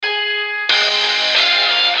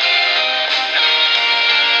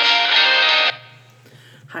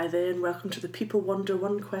Hi there, and welcome to the People Wonder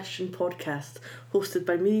One Question podcast, hosted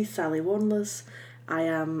by me, Sally Wanless. I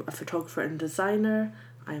am a photographer and designer.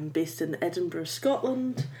 I am based in Edinburgh,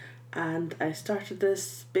 Scotland, and I started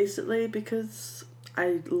this basically because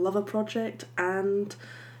I love a project and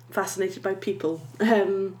fascinated by people.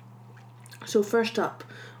 So first up,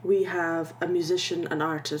 we have a musician and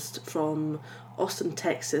artist from Austin,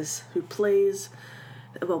 Texas, who plays...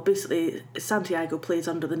 Well, basically, Santiago plays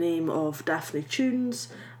under the name of Daphne Tunes,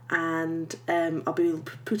 and I'll be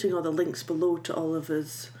putting all the links below to all of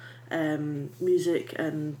his music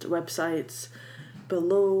and websites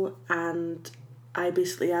below, and I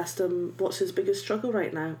basically asked him what's his biggest struggle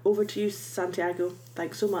right now. Over to you, Santiago.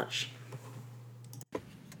 Thanks so much.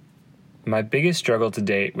 My biggest struggle to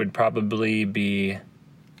date would probably be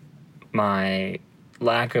my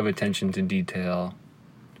lack of attention to detail.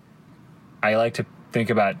 I like to think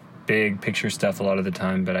about big picture stuff a lot of the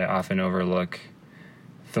time, but I often overlook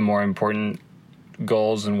the more important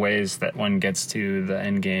goals and ways that one gets to the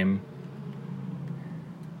end game.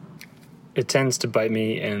 It tends to bite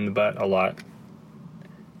me in the butt a lot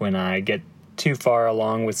when I get too far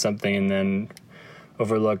along with something and then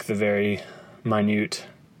overlook the very minute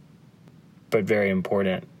but very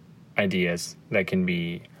important ideas that can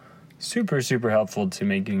be super, super helpful to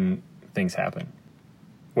making things happen.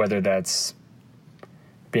 Whether that's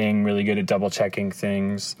being really good at double-checking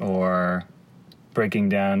things or breaking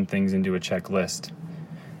down things into a checklist.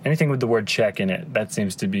 Anything with the word check in it, that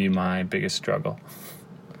seems to be my biggest struggle.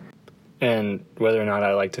 And whether or not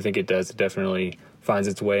I like to think it does, it definitely finds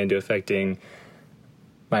its way into affecting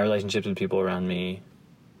my relationships with people around me.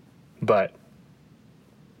 But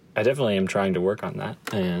I definitely am trying to work on that.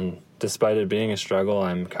 And despite it being a struggle,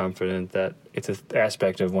 I'm confident that it's an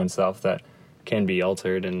aspect of oneself that can be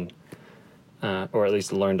altered and or at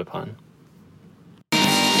least learned upon.